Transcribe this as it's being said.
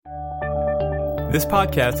This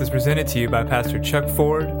podcast is presented to you by Pastor Chuck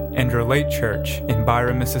Ford and Relate Church in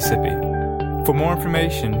Byron, Mississippi. For more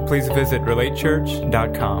information, please visit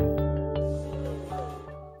relatechurch.com.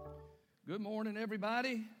 Good morning,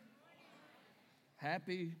 everybody.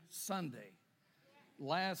 Happy Sunday.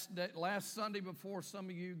 Last Sunday before some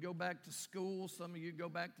of you go back to school, some of you go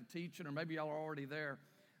back to teaching, or maybe y'all are already there.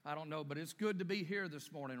 I don't know, but it's good to be here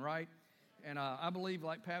this morning, right? And I believe,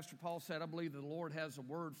 like Pastor Paul said, I believe the Lord has a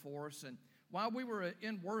word for us. And while we were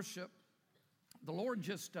in worship, the Lord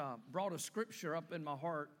just brought a scripture up in my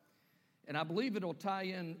heart, and I believe it'll tie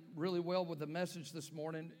in really well with the message this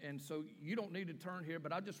morning. And so you don't need to turn here,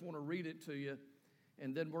 but I just want to read it to you,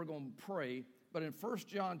 and then we're going to pray. But in 1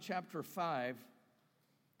 John chapter 5,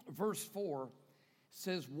 verse 4,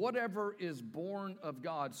 says, whatever is born of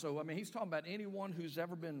God. So, I mean, he's talking about anyone who's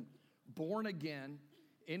ever been born again,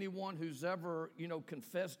 anyone who's ever,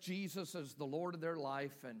 confessed Jesus as the Lord of their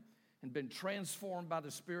life and been transformed by the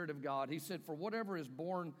Spirit of God. He said, for whatever is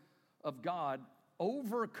born of God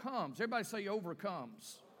overcomes. Everybody say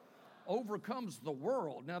overcomes. Overcomes the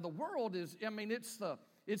world. Now, the world is,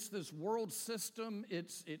 it's this world system.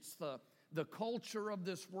 It's the culture of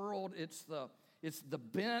this world. It's the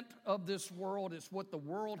bent of this world. It's what the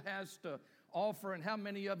world has to offer. And how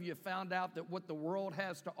many of you found out that what the world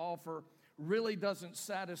has to offer really doesn't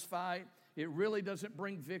satisfy? It really doesn't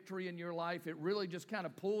bring victory in your life. It really just kind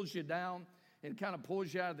of pulls you down and kind of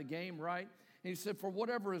pulls you out of the game, right? And he said, for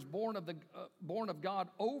whatever is born of God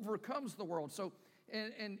overcomes the world. So,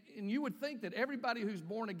 and you would think that everybody who's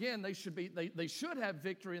born again, they should have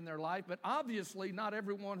victory in their life. But obviously, not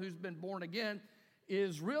everyone who's been born again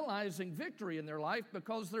is realizing victory in their life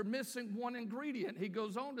because they're missing one ingredient. He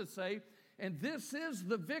goes on to say, and this is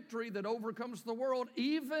the victory that overcomes the world,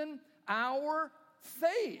 even our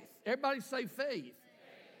faith. Everybody say faith.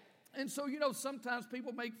 And so, sometimes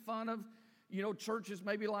people make fun of, churches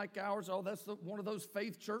maybe like ours. Oh, that's one of those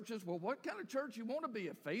faith churches. Well, what kind of church you want to be?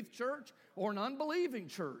 A faith church or an unbelieving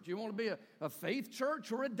church? You want to be a faith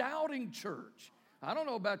church or a doubting church? I don't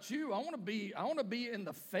know about you. I want to be in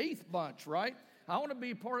the faith bunch, right? I want to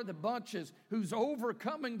be part of the bunches who's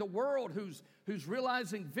overcoming the world, who's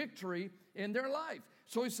realizing victory in their life.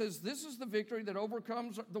 So he says, this is the victory that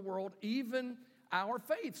overcomes the world, even our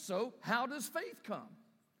faith. So how does faith come?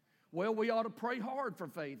 Well, we ought to pray hard for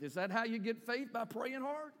faith. Is that how you get faith? By praying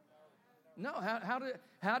hard? No.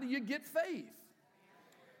 How do you get faith?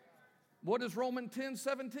 What does Romans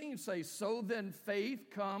 10:17 say? So then faith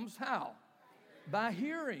comes how? By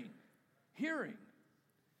hearing. Hearing.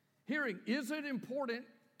 Is it important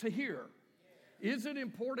to hear? Is it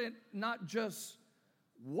important not just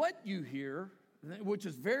what you hear, which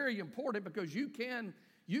is very important because you can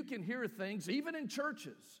hear things, even in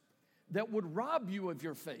churches, that would rob you of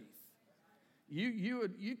your faith.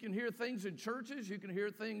 You can hear things in churches, you can hear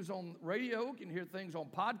things on radio, you can hear things on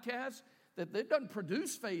podcasts, that doesn't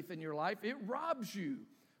produce faith in your life. It robs you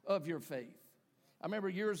of your faith. I remember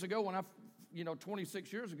years ago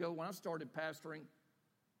 26 years ago when I started pastoring,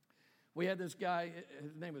 we had this guy,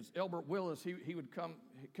 his name was Elbert Willis. He would come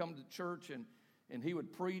to church and he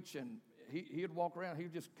would preach, and he'd walk around, he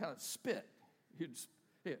would just kind of spit. He'd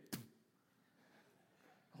spit.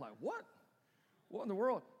 I'm like, what? What in the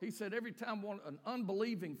world? He said, every time an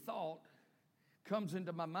unbelieving thought comes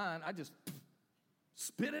into my mind, I just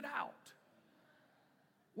spit it out.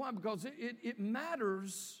 Why? Because it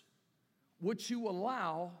matters what you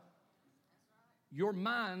allow your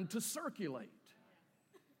mind to circulate.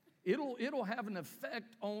 It'll have an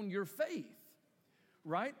effect on your faith,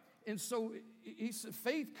 right? And so he said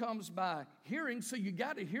faith comes by hearing, so you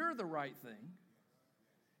got to hear the right thing.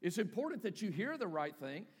 It's important that you hear the right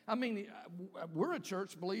thing. I mean, we're a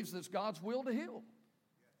church that believes that it's God's will to heal,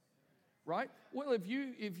 right? Well, if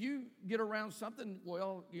you get around something,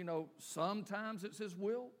 well, sometimes it's His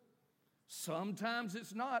will, sometimes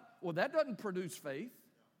it's not. Well, that doesn't produce faith.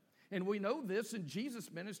 And we know this in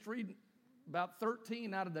Jesus' ministry. About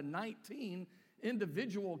 13 out of the 19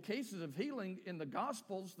 individual cases of healing in the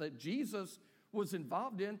Gospels that Jesus was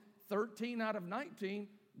involved in, 13 out of 19,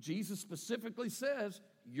 Jesus specifically says,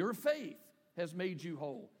 your faith has made you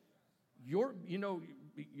whole.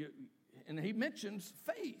 And he mentions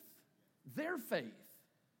faith, their faith.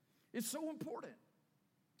 It's so important.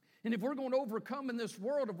 And if we're going to overcome in this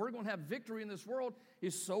world, if we're going to have victory in this world,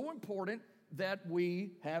 it's so important that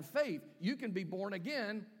we have faith. You can be born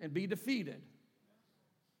again and be defeated.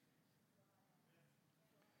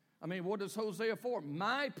 I mean, what does Hosea 4?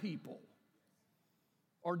 My people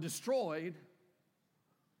are destroyed.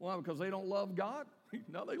 Why? Because they don't love God?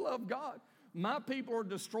 No, they love God. My people are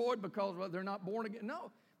destroyed because they're not born again.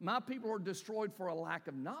 No, my people are destroyed for a lack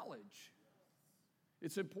of knowledge.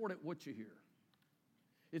 It's important what you hear.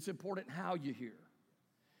 It's important how you hear.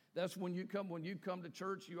 That's when you come to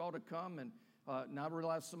church, you ought to come. And now I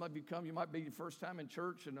realize some of you come, you might be your first time in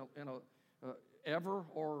church ever,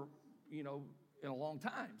 or, in a long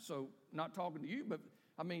time. So not talking to you, but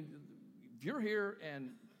I mean, if you're here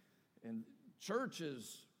and church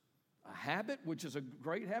is a habit, which is a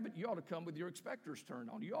great habit, you ought to come with your expectors turned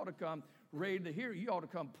on. You ought to come ready to hear. You ought to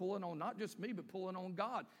come pulling on, not just me, but pulling on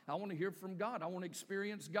God. I want to hear from God. I want to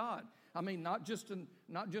experience God. I mean, not just in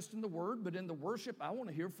the word, but in the worship, I want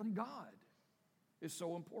to hear from God. It's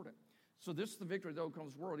so important. So this is the victory that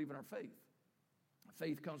overcomes the world, even our faith.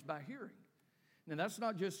 Faith comes by hearing. Now, that's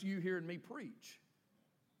not just you hearing me preach.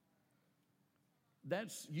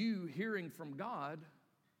 That's you hearing from God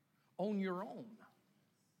on your own.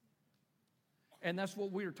 And that's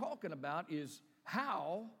what we're talking about, is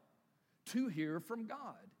how to hear from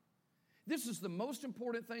God. This is the most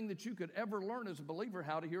important thing that you could ever learn as a believer,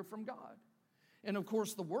 how to hear from God. And of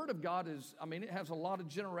course, the Word of God it has a lot of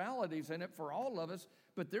generalities in it for all of us,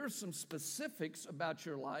 but there's some specifics about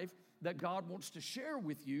your life that God wants to share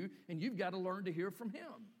with you, and you've got to learn to hear from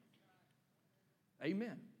Him.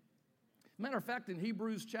 Amen. Matter of fact, in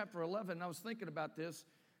Hebrews chapter 11, I was thinking about this.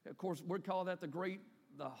 Of course, we call that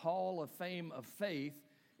the Hall of Fame of Faith,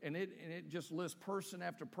 and it just lists person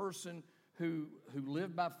after person who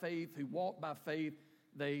lived by faith, who walked by faith.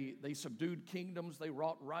 They subdued kingdoms, they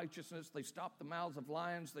wrought righteousness, they stopped the mouths of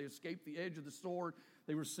lions, they escaped the edge of the sword,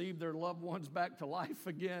 they received their loved ones back to life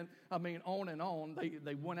again. I mean, on and on.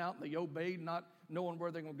 They went out and they obeyed, not knowing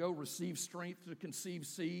where they're going to go, received strength to conceive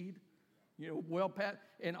seed.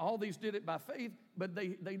 And all these did it by faith, but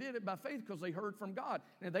they did it by faith because they heard from God.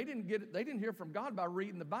 And they didn't hear from God by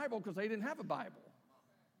reading the Bible, because they didn't have a Bible.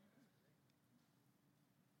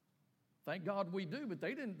 Thank God we do, but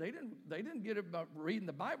they didn't get it by reading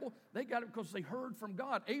the Bible. They got it because they heard from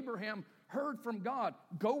God. Abraham heard from God.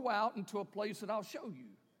 Go out into a place that I'll show you.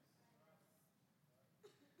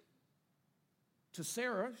 To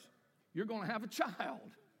Sarah, you're going to have a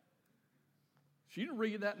child. She didn't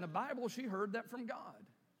read that in the Bible. She heard that from God.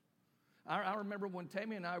 I remember when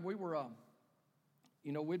Tammy and I, we were,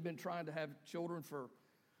 we'd been trying to have children for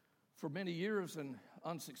many years and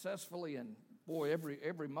unsuccessfully. And boy,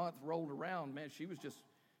 every month rolled around, man, she was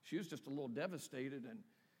just a little devastated.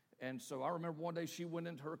 And so I remember one day she went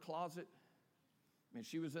into her closet. And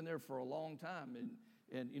she was in there for a long time.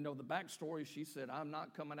 And the backstory, she said, I'm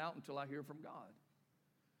not coming out until I hear from God.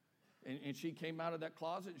 And she came out of that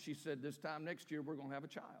closet and she said, this time next year, we're going to have a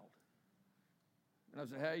child. And I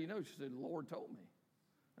said, how do you know? She said, the Lord told me.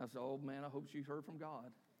 I said, oh, man, I hope she heard from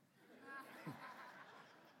God.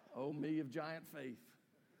 Oh, me of giant faith.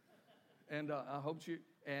 And I hope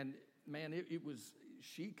and man,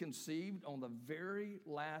 she conceived on the very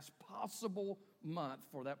last possible month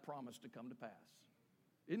for that promise to come to pass.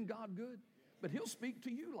 Isn't God good? But He'll speak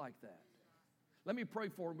to you like that. Let me pray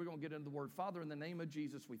for her. We're going to get into the Word. Father, in the name of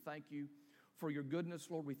Jesus, we thank you for your goodness,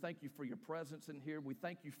 Lord. We thank you for your presence in here. We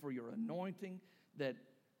thank you for your anointing that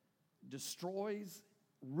destroys,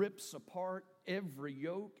 rips apart every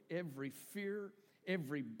yoke, every fear,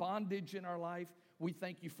 every bondage in our life. We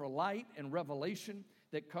thank you for light and revelation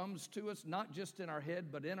that comes to us, not just in our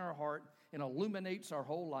head, but in our heart, and illuminates our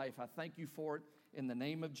whole life. I thank you for it. In the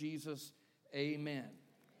name of Jesus, amen.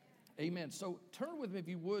 Amen. So turn with me, if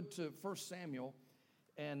you would, to 1 Samuel.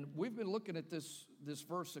 And we've been looking at this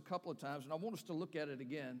verse a couple of times, and I want us to look at it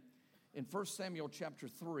again in 1 Samuel chapter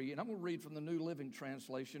 3. And I'm going to read from the New Living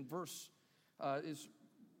Translation. Verse is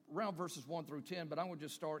around verses 1 through 10, but I'm going to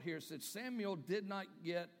just start here. It says, Samuel did not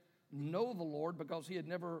yet know the Lord because he had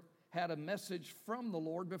never had a message from the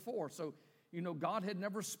Lord before. So, God had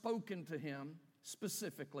never spoken to him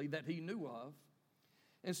specifically that he knew of.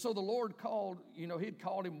 And so the Lord called, He'd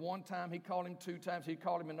called him one time, He called him two times, He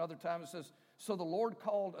called him another time. It says, so the Lord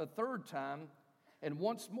called a third time, and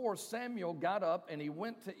once more Samuel got up and he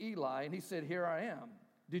went to Eli, and he said, here I am.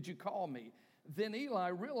 Did you call me? Then Eli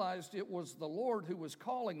realized it was the Lord who was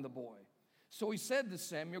calling the boy. So he said to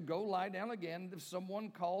Samuel, go lie down again. If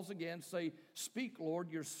someone calls again, say, speak,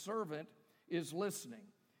 Lord, your servant is listening.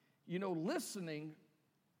 Listening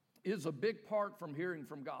is a big part from hearing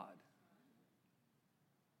from God.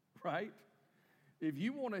 Right? If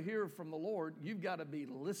you want to hear from the Lord, you've got to be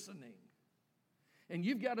listening. And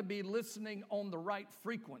you've got to be listening on the right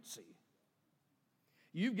frequency.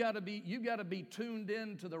 You've got to be tuned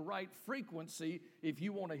in to the right frequency if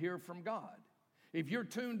you want to hear from God. If you're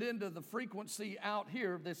tuned into the frequency out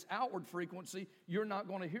here, this outward frequency, you're not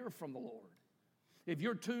going to hear from the Lord. If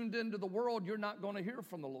you're tuned into the world, you're not going to hear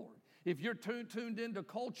from the Lord. If you're tuned into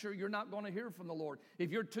culture, you're not going to hear from the Lord.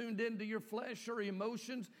 If you're tuned into your flesh or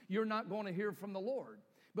emotions, you're not going to hear from the Lord.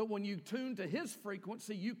 But when you tune to His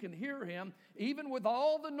frequency, you can hear Him. Even with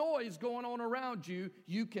all the noise going on around you,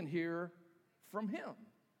 you can hear from Him.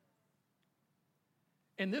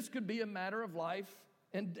 And this could be a matter of life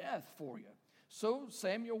and death for you. So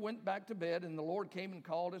Samuel went back to bed, and the Lord came and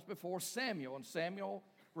called as before, Samuel. And Samuel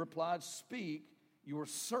replied, speak, your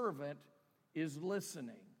servant is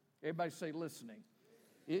listening. Everybody say listening.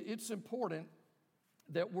 It's important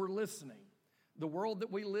that we're listening. The world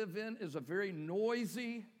that we live in is a very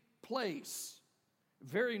noisy place.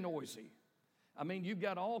 Very noisy. I mean, you've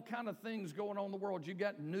got all kind of things going on in the world. You've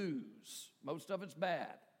got news. Most of it's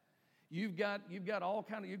bad. You've got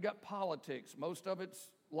politics. Most of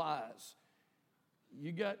it's lies.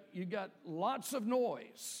 You got lots of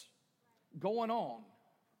noise going on.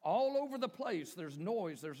 All over the place, there's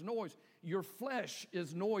noise. Your flesh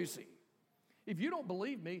is noisy. If you don't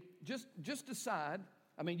believe me, just decide.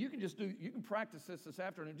 I mean, you can practice this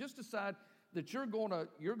afternoon. Just decide that you're going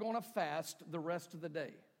to fast the rest of the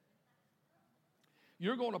day.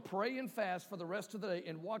 You're going to pray and fast for the rest of the day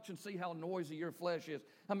and watch and see how noisy your flesh is.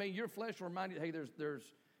 I mean, your flesh will remind you, hey, there's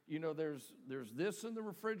this in the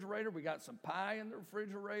refrigerator. We got some pie in the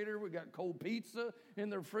refrigerator. We got cold pizza in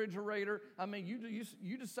the refrigerator. I mean,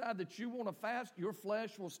 you decide that you want to fast, your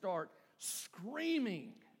flesh will start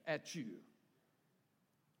screaming at you.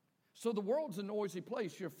 So the world's a noisy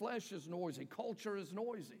place. Your flesh is noisy. Culture is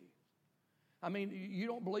noisy. I mean, you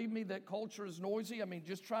don't believe me that culture is noisy? I mean,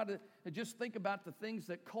 just think about the things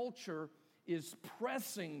that culture is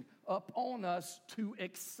pressing up on us to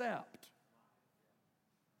accept.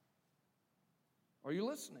 Are you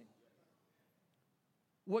listening?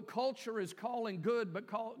 What culture is calling good, but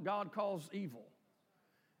God calls evil.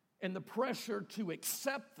 And the pressure to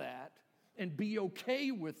accept that and be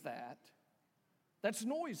okay with that, that's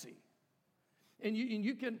noisy. And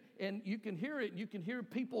you can hear it, and you can hear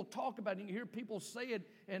people talk about it, and you hear people say it,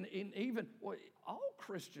 and even all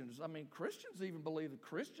Christians, I mean, Christians even believe that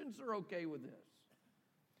Christians are okay with this.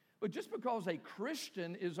 But just because a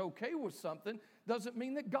Christian is okay with something doesn't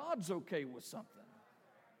mean that God's okay with something.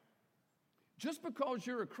 Just because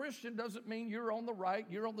you're a Christian doesn't mean you're on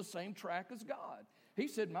the same track as God. He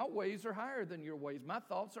said, my ways are higher than your ways. My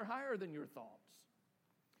thoughts are higher than your thoughts.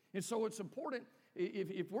 And so it's important,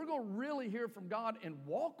 if we're going to really hear from God and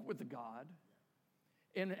walk with God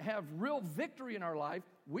and have real victory in our life,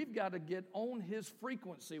 we've got to get on His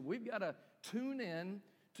frequency. We've got to tune in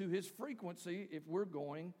to His frequency if we're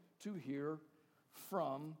going to hear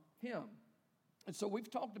from Him. And so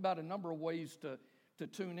we've talked about a number of ways to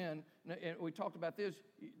tune in. And we talked about this.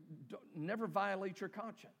 Never violate your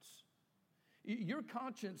conscience. Your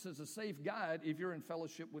conscience is a safe guide if you're in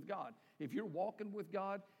fellowship with God. If you're walking with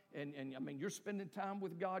God and I mean you're spending time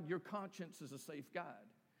with God, your conscience is a safe guide.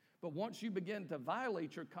 But once you begin to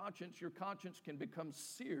violate your conscience can become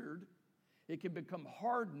seared. It can become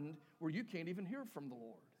hardened where you can't even hear from the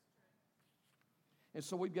Lord. And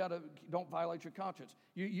so we've got to, don't violate your conscience.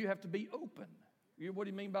 You have to be open. What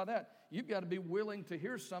do you mean by that? You've got to be willing to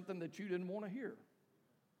hear something that you didn't want to hear.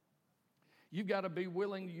 You've got to be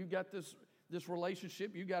willing, you got this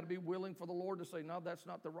relationship, you've got to be willing for the Lord to say, no, that's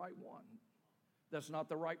not the right one. That's not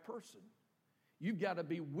the right person. You've got to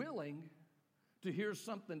be willing to hear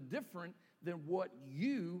something different than what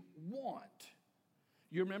you want.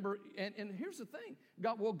 You remember, and here's the thing.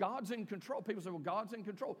 God's in control. People say, well, God's in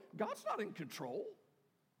control. God's not in control.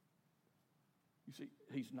 You see,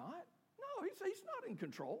 He's not? No, he's not in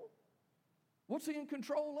control. What's He in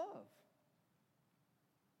control of?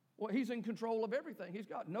 Well, He's in control of everything. He's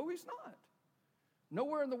God. No, He's not.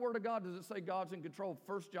 Nowhere in the Word of God does it say God's in control.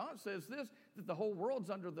 1 John says this, that the whole world's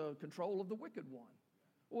under the control of the wicked one.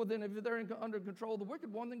 Well, then if they're under control of the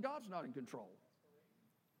wicked one, then God's not in control.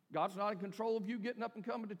 God's not in control of you getting up and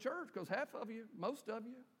coming to church, because half of you, most of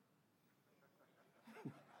you.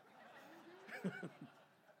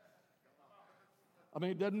 I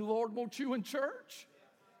mean, doesn't the Lord want you in church?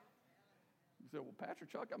 You say, well, Pastor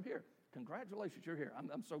Chuck, I'm here. Congratulations, you're here.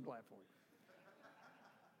 I'm so glad for you.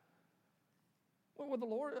 Well, with the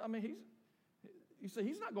Lord, I mean, you say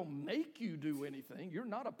He's not going to make you do anything. You're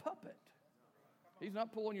not a puppet. He's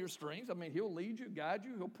not pulling your strings. I mean, He'll lead you, guide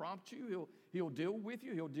you, He'll prompt you, He'll deal with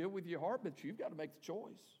you, He'll deal with your heart, but you've got to make the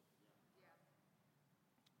choice.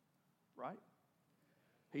 Right?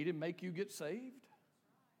 He didn't make you get saved.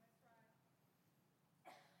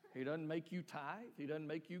 He doesn't make you tithe. He doesn't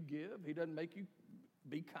make you give. He doesn't make you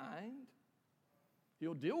be kind.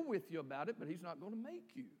 He'll deal with you about it, but He's not going to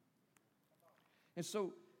make you. And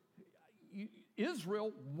so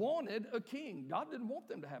Israel wanted a king. God didn't want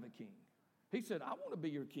them to have a king. He said, I want to be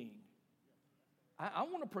your king. I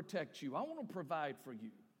want to protect you. I want to provide for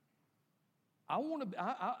you. I want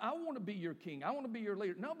to be your king. I want to be your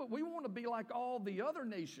leader. No, but we want to be like all the other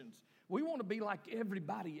nations. We want to be like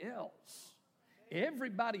everybody else.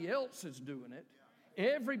 Everybody else is doing it.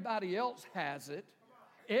 Everybody else has it.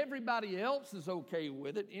 Everybody else is okay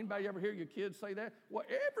with it. Anybody ever hear your kids say that? Well,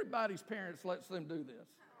 everybody's parents lets them do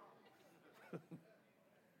this.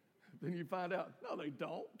 Then you find out, no, they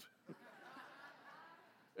don't.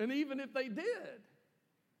 And even if they did,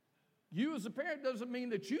 you as a parent doesn't mean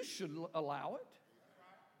that you should allow it.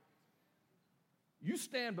 You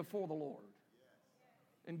stand before the Lord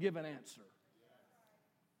and give an answer.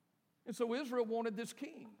 And so Israel wanted this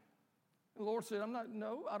king. And the Lord said,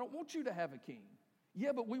 I don't want you to have a king.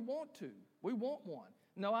 Yeah, but we want to. We want one.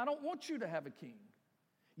 No, I don't want you to have a king.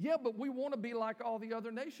 Yeah, but we want to be like all the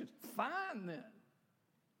other nations. Fine then.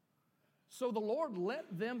 So the Lord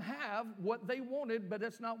let them have what they wanted, but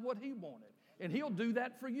that's not what He wanted. And He'll do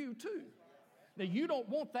that for you too. Now, you don't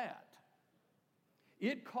want that.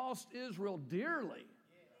 It cost Israel dearly.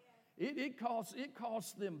 It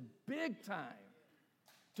cost them big time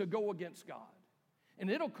to go against God. And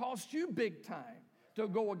it'll cost you big time to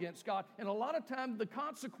go against God. And a lot of times the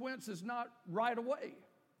consequence is not right away.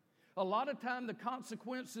 A lot of time the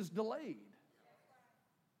consequence is delayed.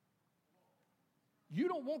 You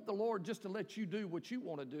don't want the Lord just to let you do what you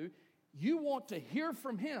want to do. You want to hear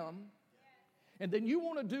from Him, and then you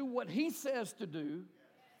want to do what He says to do,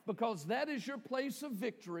 because that is your place of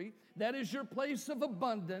victory. That is your place of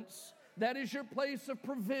abundance. That is your place of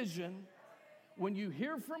provision. When you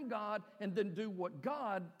hear from God and then do what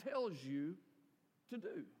God tells you to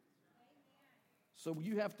do. So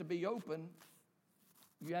you have to be open.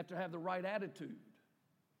 You have to have the right attitude.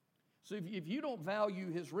 So if you don't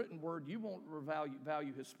value His written word, you won't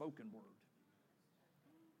value His spoken word.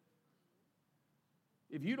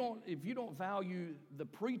 If you don't value the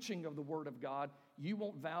preaching of the Word of God, you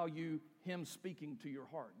won't value Him speaking to your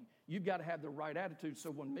heart. You've got to have the right attitude. So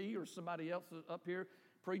when me or somebody else is up here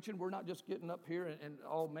preaching, we're not just getting up here and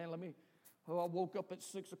oh man, I woke up at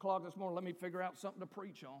 6 o'clock this morning, let me figure out something to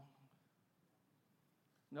preach on.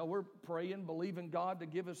 No, we're praying, believing God to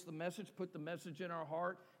give us the message, put the message in our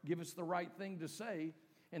heart, give us the right thing to say.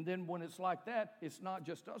 And then when it's like that, it's not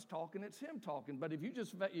just us talking, it's Him talking. But if you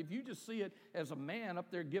just see it as a man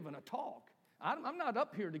up there giving a talk, I'm not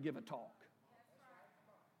up here to give a talk.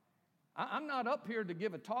 I'm not up here to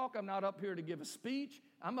give a talk. I'm not up here to give a speech.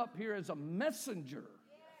 I'm up here as a messenger.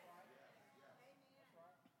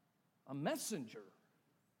 A messenger.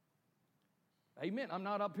 Amen. I'm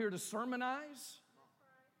not up here to sermonize.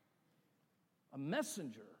 A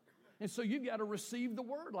messenger. And so you've got to receive the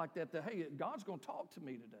word like that hey, God's going to talk to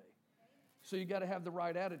me today. So you got to have the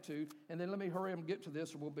right attitude. And then let me hurry up and get to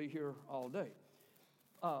this, or we'll be here all day.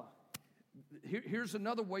 Here's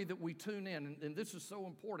another way that we tune in, and this is so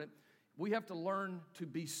important. We have to learn to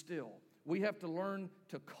be still. We have to learn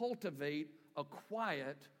to cultivate a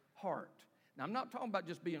quiet heart. Now, I'm not talking about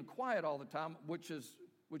just being quiet all the time, which is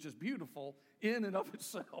beautiful in and of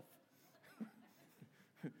itself.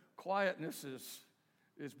 Quietness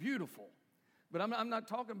is beautiful. But I'm not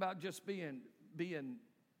talking about just being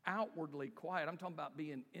outwardly quiet. I'm talking about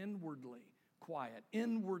being inwardly quiet,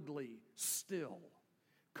 inwardly still,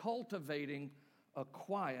 cultivating a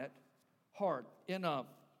quiet heart. In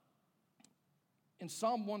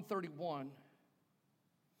Psalm 131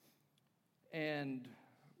 and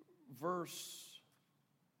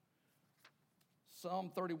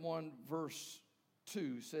Psalm 31 verse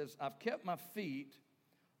 2 says, I've kept my feet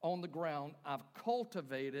on the ground. I've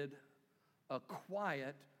cultivated a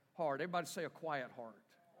quiet heart. Everybody say a quiet heart.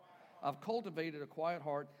 I've cultivated a quiet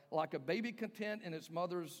heart. Like a baby content in its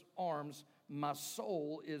mother's arms, my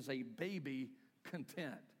soul is a baby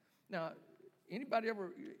content. Now, anybody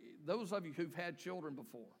ever, those of you who've had children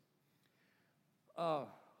before,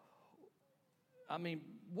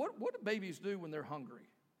 what do babies do when they're hungry?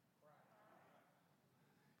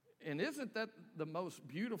 And isn't that the most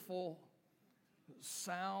beautiful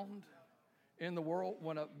sound in the world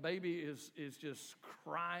when a baby is just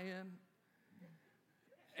crying?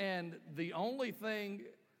 And the only thing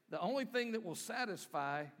that will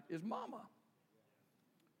satisfy is mama,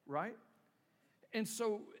 right? And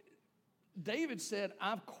so David said,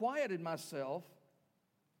 I've quieted myself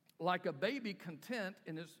like a baby content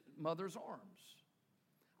in his mother's arms.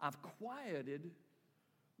 I've quieted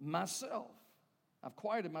myself. I've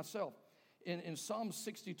quieted myself. In Psalm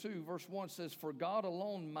 62, verse 1 says, for God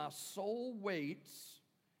alone my soul waits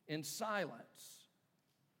in silence.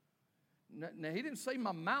 Now, he didn't say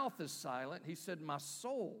my mouth is silent. He said my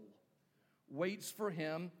soul waits for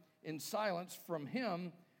him in silence. From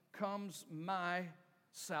him comes my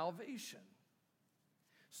salvation.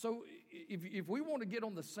 So if we want to get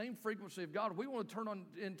on the same frequency of God, if we want to turn on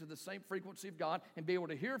into the same frequency of God and be able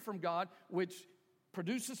to hear from God, which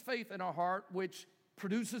produces faith in our heart, which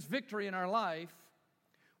produces victory in our life,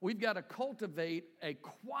 we've got to cultivate a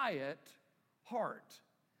quiet heart.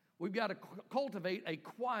 We've got to cultivate a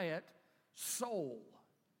quiet soul.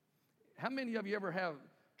 How many of you ever have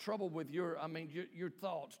trouble with your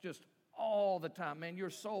thoughts just all the time? Man, your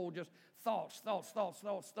soul just thoughts.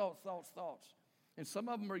 And some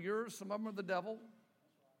of them are yours, some of them are the devil,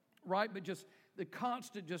 right? But just the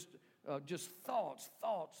constant just thoughts.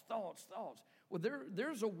 Well,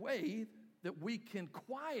 there's a way that we can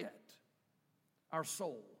quiet our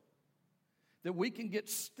soul, that we can get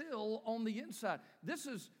still on the inside.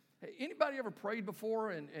 Anybody ever prayed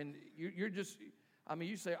before and you're just,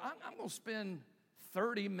 you say, I'm going to spend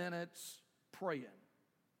 30 minutes praying.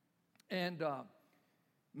 And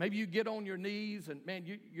maybe you get on your knees and, man,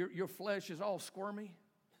 your flesh is all squirmy.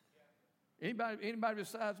 Anybody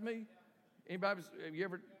besides me? Have you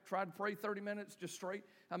ever tried to pray 30 minutes just straight?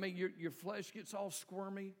 Your flesh gets all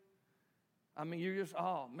squirmy. You're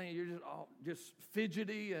just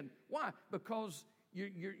fidgety. And why? Because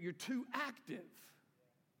you're too active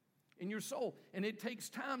in your soul. And it takes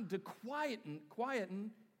time to quietening.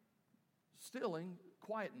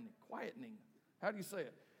 How do you say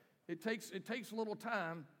it? It takes a little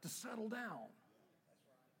time to settle down.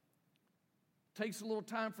 It takes a little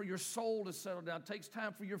time for your soul to settle down. It takes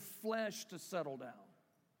time for your flesh to settle down.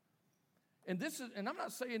 And I'm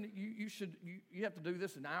not saying that you have to do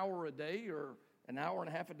this an hour a day or an hour and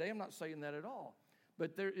a half a day. I'm not saying that at all.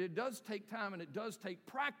 But it does take time and it does take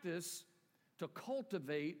practice to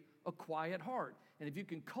cultivate a quiet heart. And if you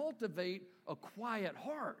can cultivate a quiet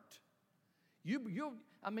heart,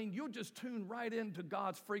 you'll just tune right into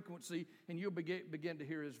God's frequency and you'll begin to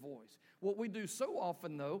hear His voice. What we do so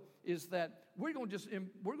often, though, is that we're going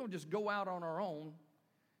to just go out on our own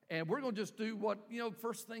and we're going to just do what,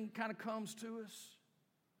 first thing kind of comes to us.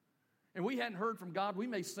 And we hadn't heard from God. We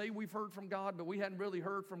may say we've heard from God, but we hadn't really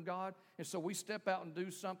heard from God. And so we step out and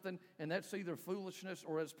do something, and that's either foolishness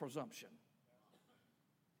or it's presumption.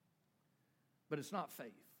 But it's not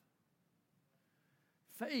faith.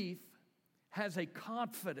 Faith has a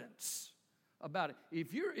confidence about it.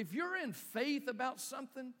 If you're in faith about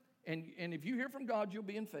something, and if you hear from God, you'll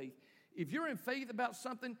be in faith. If you're in faith about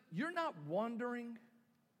something, you're not wondering.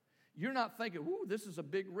 You're not thinking, ooh, this is a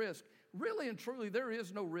big risk. Really and truly, there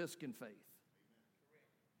is no risk in faith.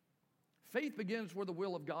 Faith begins where the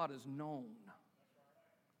will of God is known.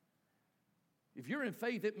 If you're in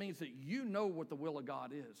faith, it means that you know what the will of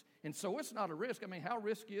God is. And so it's not a risk. How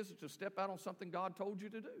risky is it to step out on something God told you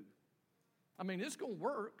to do? It's going to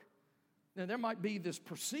work. Now, there might be this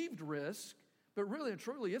perceived risk, but really and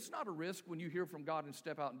truly, it's not a risk when you hear from God and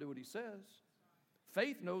step out and do what He says.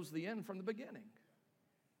 Faith knows the end from the beginning.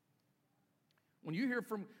 When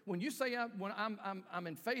you say, when I'm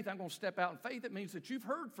in faith, I'm going to step out in faith, it means that you've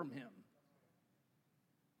heard from Him.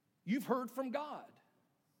 You've heard from God.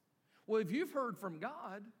 Well, if you've heard from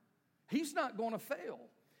God, He's not going to fail.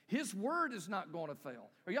 His word is not going to fail.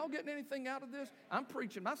 Are y'all getting anything out of this? I'm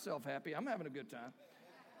preaching myself happy. I'm having a good time.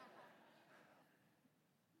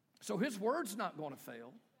 So His word's not going to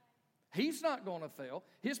fail. He's not going to fail.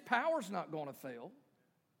 His power's not going to fail.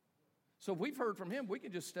 So if we've heard from Him, we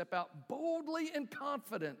can just step out boldly and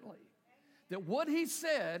confidently that what He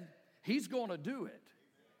said, He's going to do it.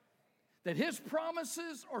 That His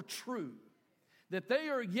promises are true. That they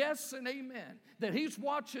are yes and amen. That He's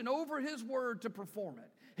watching over His word to perform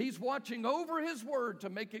it. He's watching over His word to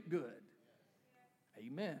make it good.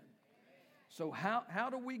 Amen. So how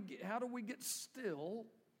do we get still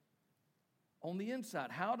on the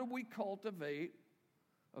inside? How do we cultivate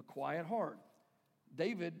a quiet heart?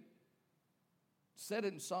 David said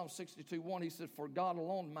it in Psalm 62:1. He said, "For God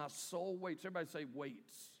alone my soul waits." Everybody say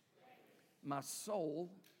waits. My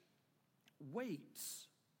soul waits.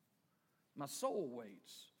 My soul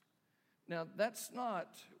waits. Now, that's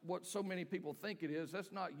not what so many people think it is.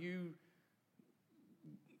 That's not you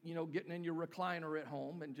getting in your recliner at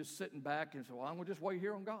home and just sitting back and saying, well, I'm going to just wait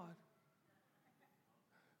here on God.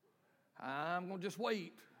 I'm going to just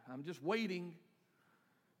wait. I'm just waiting.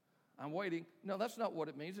 I'm waiting. No, that's not what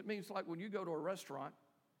it means. It means like when you go to a restaurant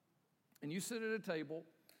and you sit at a table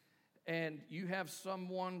and you have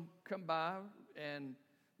someone come by and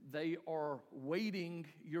they are waiting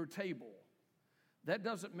your table. That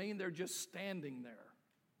doesn't mean they're just standing there.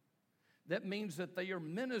 That means that they are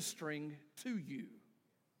ministering to you,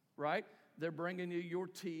 right? They're bringing you your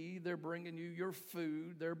tea. They're bringing you your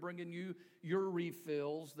food. They're bringing you your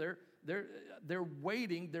refills. They're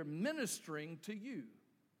waiting. They're ministering to you.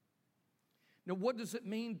 Now, what does it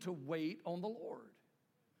mean to wait on the Lord?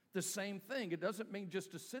 The same thing. It doesn't mean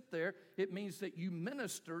just to sit there. It means that you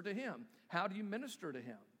minister to Him. How do you minister to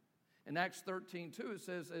Him? In Acts 13:2, it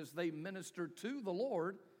says, as they ministered to the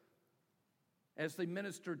Lord,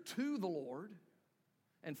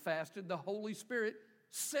 and fasted, the Holy Spirit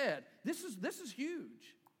said. This is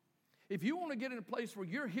huge. If you want to get in a place where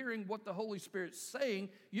you're hearing what the Holy Spirit's saying,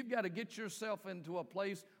 you've got to get yourself into a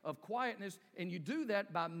place of quietness, and you do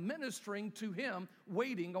that by ministering to Him,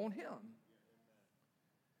 waiting on Him.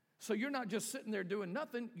 So you're not just sitting there doing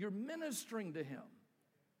nothing, you're ministering to Him.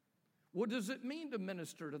 What does it mean to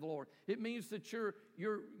minister to the Lord? It means that you're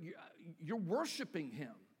worshiping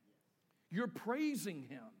Him. You're praising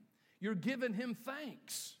Him. You're giving Him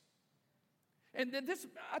thanks. And then this,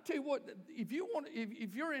 I tell you what, if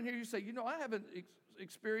you're in here, you say, I haven't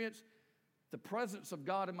experienced the presence of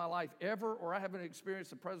God in my life ever, or I haven't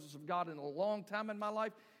experienced the presence of God in a long time in my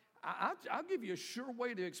life, I'll give you a sure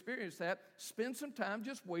way to experience that. Spend some time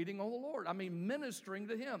just waiting on the Lord. I mean, ministering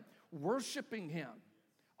to Him, worshiping Him,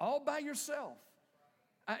 all by yourself.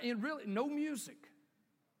 And really, no music.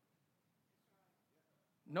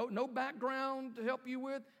 No background to help you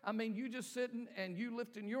with. I mean, you just sitting and you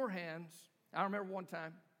lifting your hands. I remember one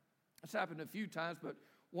time, it's happened a few times, but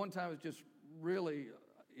one time it was just really,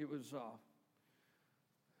 it was a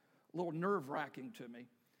little nerve-wracking to me.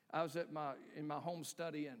 I was in my home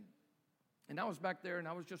study, and I was back there, and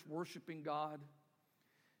I was just worshiping God,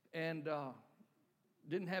 and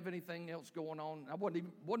didn't have anything else going on. I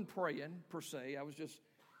wasn't praying per se. I was just,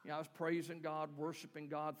 I was praising God, worshiping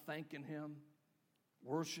God, thanking Him,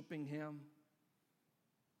 worshiping Him,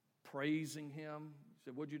 praising Him. He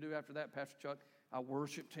said, what'd you do after that, Pastor Chuck? I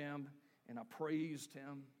worshiped Him, and I praised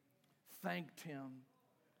Him, thanked Him,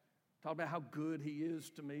 talked about how good He is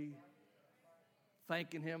to me,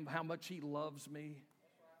 thanking Him how much He loves me,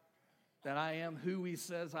 that I am who He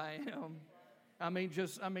says I am. I mean,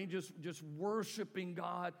 just worshiping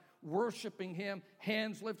God, worshiping Him,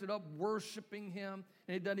 hands lifted up, worshiping Him.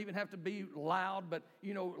 And it doesn't even have to be loud, but,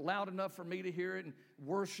 loud enough for me to hear it. And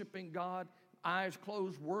worshiping God, eyes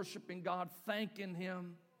closed, worshiping God, thanking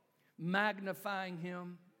Him, magnifying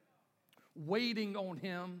Him, waiting on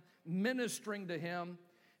Him, ministering to Him.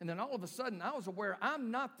 And then all of a sudden, I was aware I'm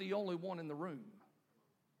not the only one in the room.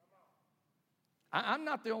 I'm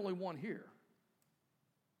not the only one here.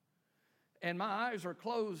 And my eyes are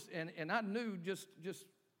closed, and I knew just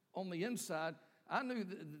on the inside, I knew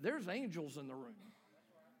that there's angels in the room.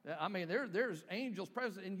 I mean, there's angels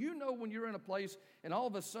present. And when you're in a place, and all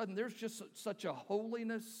of a sudden there's just such a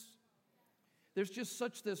holiness. There's just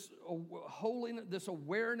such this holiness, this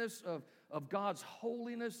awareness of God's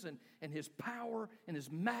holiness and His power and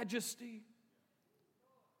His majesty.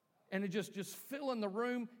 And it just filling the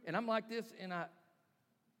room, and I'm like this, and I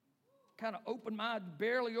kind of opened my eyes,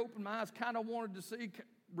 barely opened my eyes, kind of wanted to see,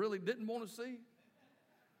 really didn't want to see.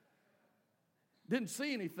 Didn't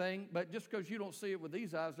see anything, but just because you don't see it with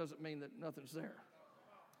these eyes doesn't mean that nothing's there.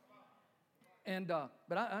 And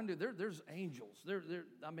but I knew there's angels.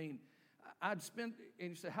 I'd spend,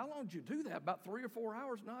 and you say, how long did you do that? About 3 or 4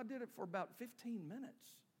 hours? No, I did it for about 15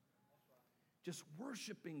 minutes. Just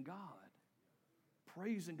worshiping God,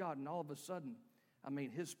 praising God, and all of a sudden,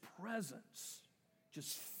 His presence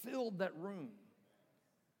just filled that room.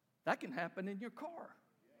 That can happen in your car.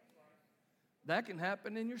 That can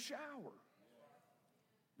happen in your shower.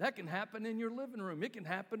 That can happen in your living room. It can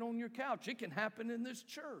happen on your couch. It can happen in this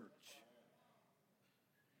church.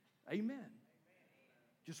 Amen.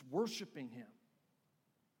 Just worshiping Him.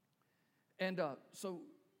 And so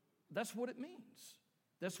that's what it means.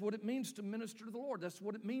 That's what it means to minister to the Lord. That's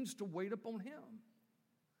what it means to wait upon Him.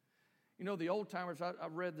 The old timers, I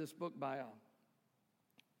read this book by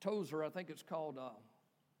Tozer, I think it's called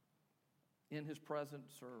In His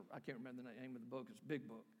Presence, or I can't remember the name of the book. It's a big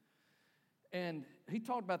book. And he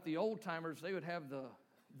talked about the old timers. They would have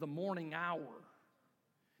the morning hour.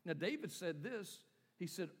 Now, David said this. He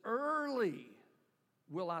said, early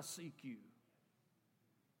will I seek you.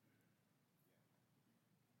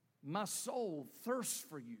 My soul thirsts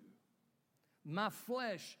for you. My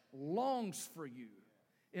flesh longs for you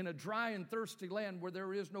in a dry and thirsty land where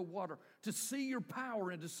there is no water, to see your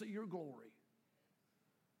power and to see your glory.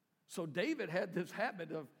 So David had this habit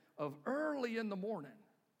of early in the morning,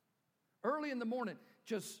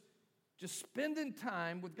 just spending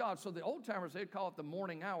time with God. So the old timers, they'd call it the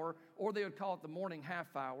morning hour, or they would call it the morning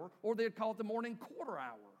half hour, or they'd call it the morning quarter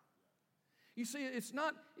hour. You see, it's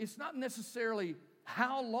not necessarily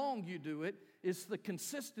How long you do it is the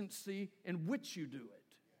consistency in which you do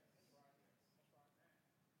it.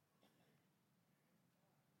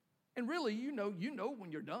 And really, you know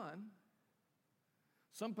when you're done.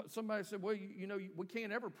 Somebody said, well, we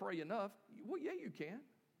can't ever pray enough. Well, yeah, you can.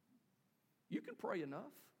 You can pray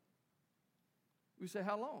enough. We say,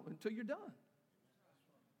 how long? Until you're done.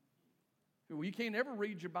 Well, you can't ever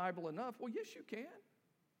read your Bible enough. Well, yes, you can.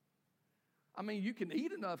 I mean, you can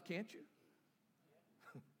eat enough, can't you?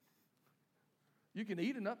 You can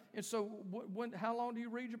eat enough. And so how long do you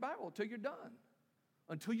read your Bible? Until you're done.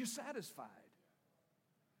 Until you're satisfied.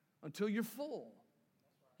 Until you're full.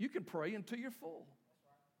 You can pray until you're full.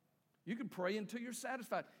 You can pray until you're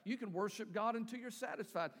satisfied. You can worship God until you're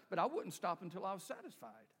satisfied. But I wouldn't stop until I was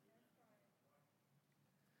satisfied.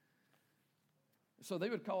 So they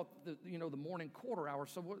would call it the morning quarter hour.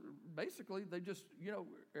 So basically they just,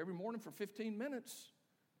 every morning for 15 minutes,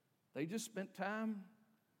 they just spent time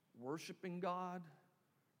worshiping God,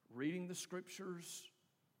 reading the scriptures,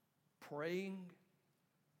 praying.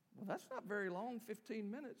 Well, that's not very long,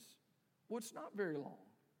 15 minutes. Well, it's not very long.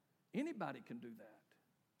 Anybody can do that.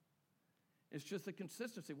 It's just the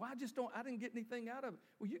consistency. Well, I didn't get anything out of it.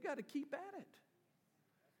 Well, you got to keep at it.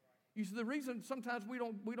 You see, the reason sometimes we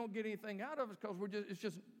don't get anything out of it is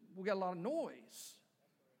because we got a lot of noise.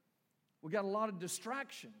 We got a lot of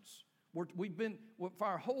distractions. For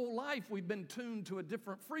our whole life, we've been tuned to a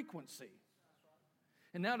different frequency.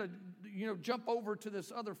 And now to jump over to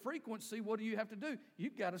this other frequency, what do you have to do?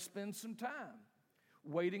 You've got to spend some time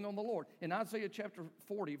waiting on the Lord. In Isaiah chapter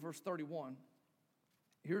 40, verse 31,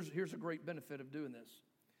 here's a great benefit of doing this.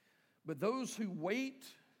 But those who wait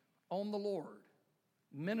on the Lord,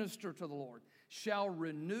 minister to the Lord, shall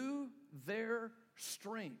renew their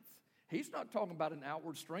strength. He's not talking about an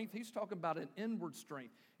outward strength. He's talking about an inward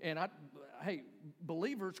strength. And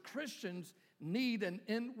believers, Christians, need an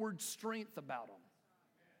inward strength about them.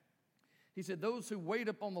 He said, those who wait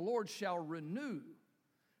upon the Lord shall renew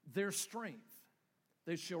their strength.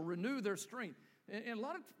 They shall renew their strength. And a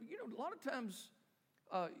lot of times,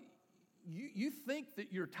 you think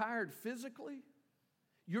that you're tired physically.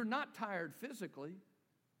 You're not tired physically.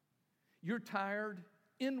 You're tired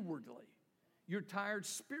inwardly. You're tired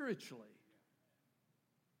spiritually.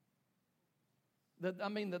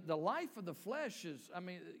 The life of the flesh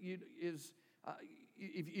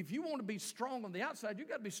if you want to be strong on the outside, you've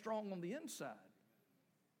got to be strong on the inside.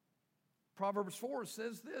 Proverbs 4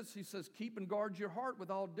 says this. He says, keep and guard your heart with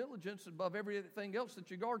all diligence above everything else that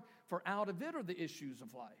you guard, for out of it are the issues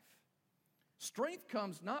of life. Strength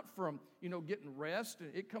comes not from, getting rest.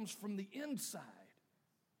 It comes from the inside.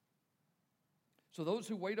 So those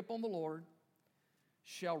who wait upon the Lord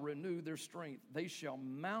shall renew their strength. They shall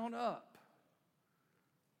mount up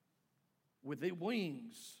with the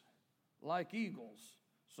wings like eagles.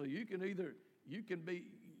 So you can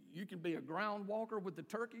be a ground walker with the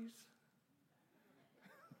turkeys,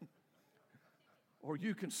 or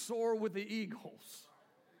you can soar with the eagles.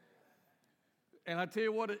 And I tell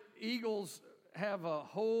you what, eagles have a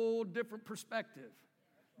whole different perspective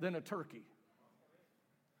than a turkey.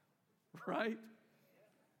 Right?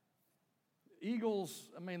 Eagles,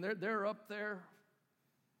 they're up there,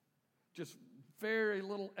 just very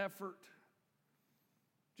little effort,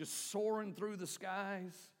 just soaring through the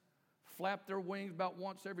skies, flap their wings about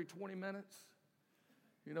once every 20 minutes,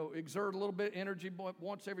 exert a little bit of energy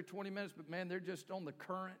once every 20 minutes, but man, they're just on the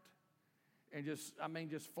current and just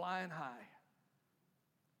flying high.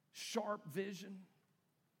 Sharp vision,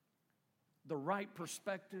 the right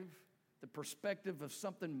perspective, the perspective of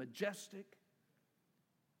something majestic,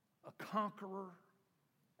 a conqueror.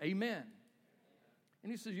 Amen.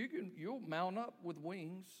 And he says, you'll mount up with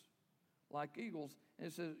wings like eagles. And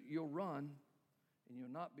it says, you'll run and you'll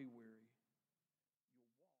not be weary.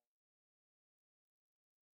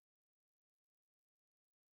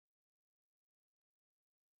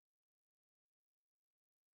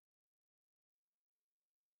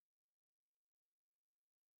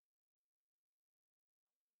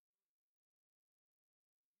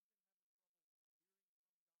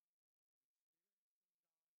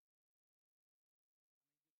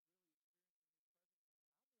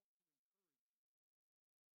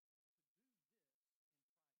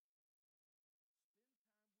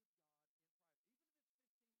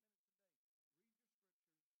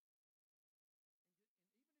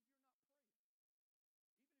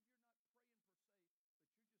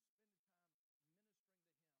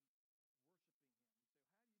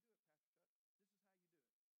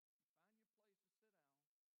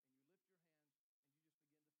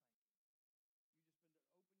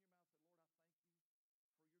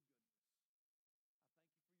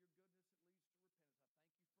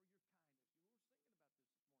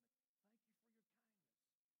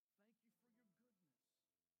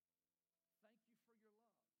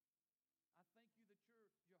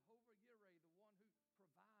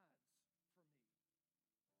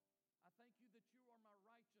 that you are my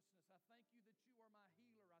righteousness. I thank you that you are my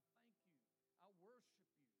healer. I thank you. I worship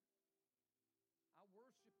you. I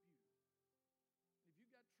worship you. And if you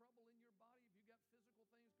got trouble in your body, if you got physical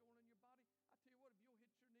things going in your body, I tell you what, if you'll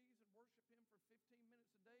hit your knees and worship him for 15 minutes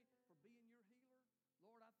a day for being your healer,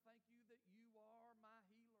 Lord, I thank you that you are my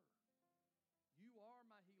healer. You are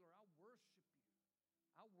my healer. I worship you.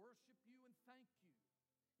 I worship you and thank you.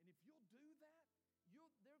 And if you'll do that,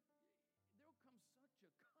 there'll come such a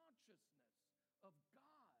consciousness of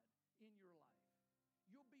God in your life.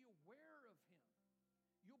 You'll be aware of him.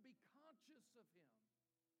 You'll be conscious of him.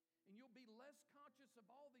 And you'll be less conscious of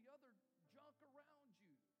all the other junk around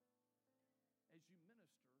you as you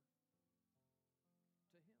minister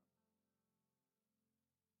to him.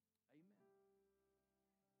 Amen.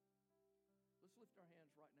 Let's lift our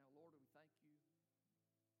hands right now. Lord, we thank you.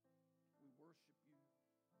 We worship you.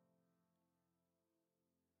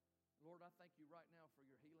 Lord, I thank you right now for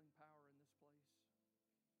your healing power in this place.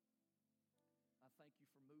 I thank you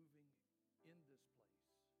for moving in this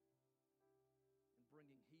place and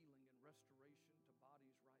bringing healing and restoration to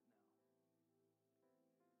bodies right now.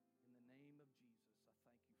 In the name of Jesus, I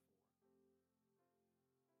thank you for it.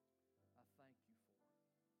 I thank you for it.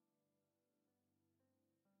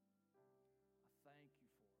 I thank you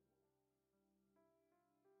for it,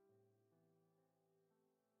 Lord.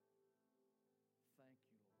 Thank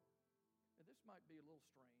you, Lord. Now, this might be a little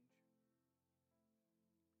strange,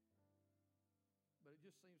 but it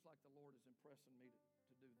just seems like the Lord is impressing me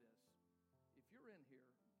to do this. If you're in here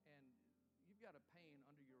and you've got a pain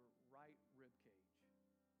under your right rib cage,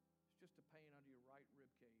 it's just a pain under your right rib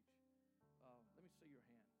cage. Let me see your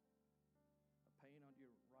hand. A pain under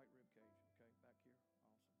your right rib cage. Okay, back here.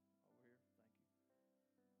 Awesome. Over here. Thank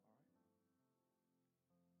you.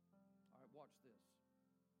 All right. All right, watch this.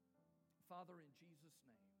 Father, in Jesus'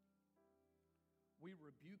 name, we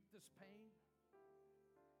rebuke this pain.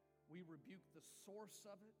 We rebuke the source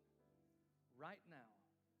of it right now,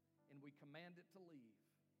 and we command it to leave.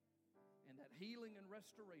 And that healing and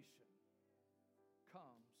restoration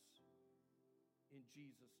comes in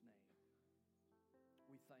Jesus' name.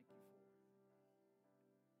 We thank you for it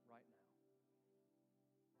right now.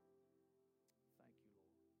 Thank you,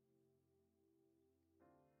 Lord.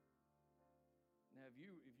 Now, if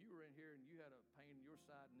you were in here and you had a pain in your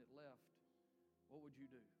side and it left, what would you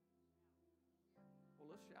do?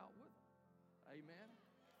 Well, let's shout with them. Amen.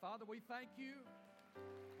 Father, we thank you.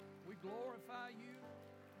 We glorify you.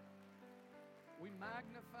 We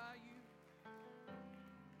magnify you.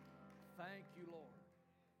 Thank you, Lord.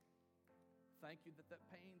 Thank you that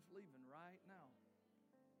pain's leaving right now.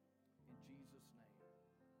 In Jesus' name.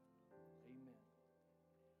 Amen.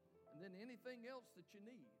 And then anything else that you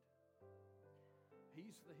need,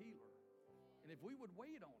 he's the healer. And if we would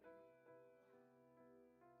wait on him,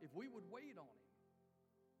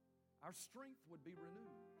 our strength would be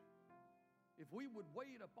renewed. If we would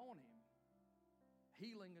wait upon him,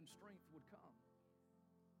 healing and strength would come.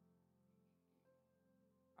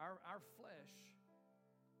 Our flesh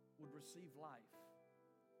would receive life.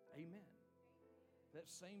 Amen. That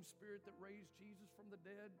same spirit that raised Jesus from the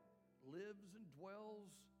dead lives and dwells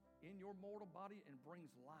in your mortal body and brings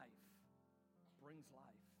life. Brings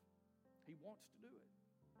life. He wants to do it.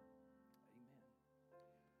 Amen.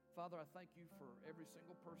 Father, I thank you for every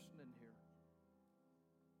single person in here.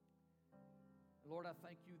 Lord, I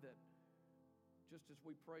thank you that just as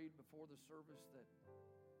we prayed before the service that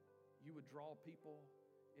you would draw people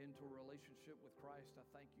into a relationship with Christ, I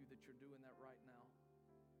thank you that you're doing that right now.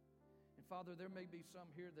 And Father, there may be some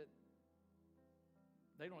here that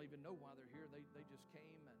they don't even know why they're here. They just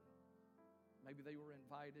came, and maybe they were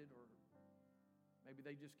invited, or maybe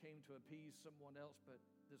they just came to appease someone else, but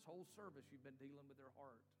this whole service you've been dealing with their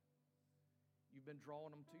heart. You've been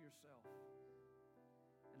drawing them to yourself.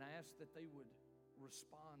 And I ask that they would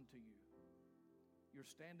respond to you. You're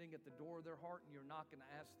standing at the door of their heart and you're knocking. I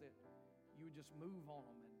ask that you would just move on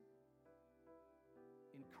them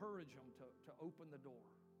and encourage them to open the door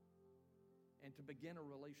and to begin a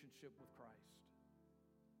relationship with Christ.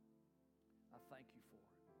 I thank you for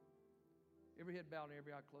it. Every head bowed and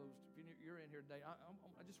every eye closed. If you're in here today,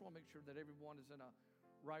 I just want to make sure that everyone is in a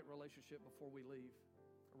right relationship before we leave,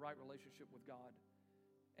 a right relationship with God.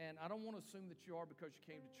 And I don't want to assume that you are because you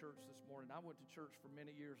came to church this morning. I went to church for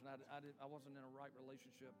many years, and I wasn't in a right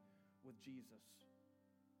relationship with Jesus.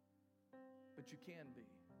 But you can be.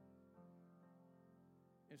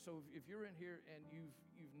 And so if you're in here and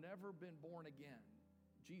you've never been born again,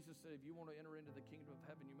 Jesus said if you want to enter into the kingdom of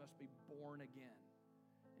heaven, you must be born again.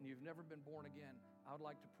 And you've never been born again, I would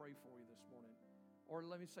like to pray for you this morning. Or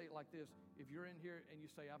let me say it like this. If you're in here and you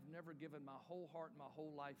say, I've never given my whole heart and my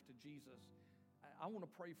whole life to Jesus, I want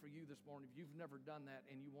to pray for you this morning if you've never done that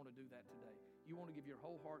and you want to do that today. You want to give your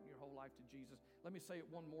whole heart and your whole life to Jesus. Let me say it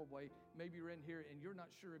one more way. Maybe you're in here and you're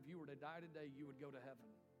not sure if you were to die today, you would go to heaven.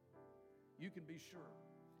 You can be sure.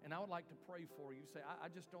 And I would like to pray for you. Say,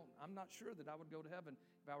 I'm not sure that I would go to heaven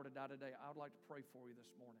if I were to die today. I would like to pray for you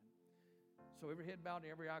this morning. So every head bowed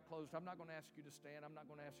and every eye closed. I'm not going to ask you to stand. I'm not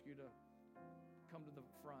going to ask you to come to the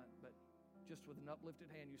front. But just with an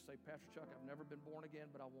uplifted hand, you say, Pastor Chuck, I've never been born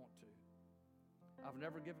again, but I want to. I've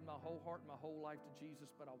never given my whole heart and my whole life to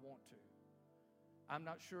Jesus, but I want to. I'm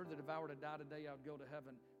not sure that if I were to die today, I would go to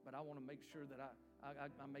heaven, but I want to make sure that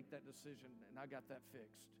I make that decision and I got that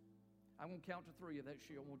fixed. I'm going to count to 3 of that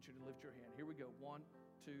sheet. I want you to lift your hand. Here we go. 1,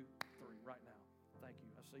 2, 3, right now. Thank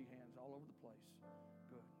you. I see hands all over the place.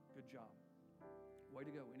 Good. Good job. Way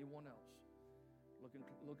to go. Anyone else? Looking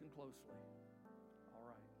closely. All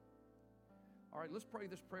right. All right, let's pray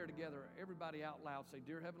this prayer together. Everybody out loud say,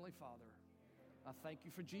 Dear Heavenly Father, I thank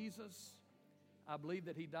you for Jesus. I believe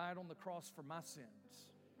that he died on the cross for my sins.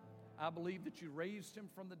 I believe that you raised him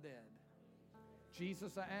from the dead.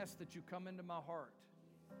 Jesus, I ask that you come into my heart.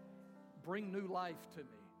 Bring new life to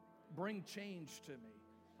me. Bring change to me.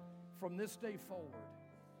 From this day forward,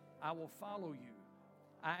 I will follow you.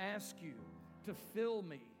 I ask you to fill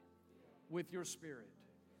me with your Spirit.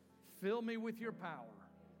 Fill me with your power.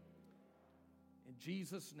 In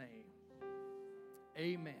Jesus' name,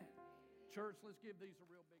 amen. Church, let's give these a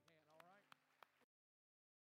real big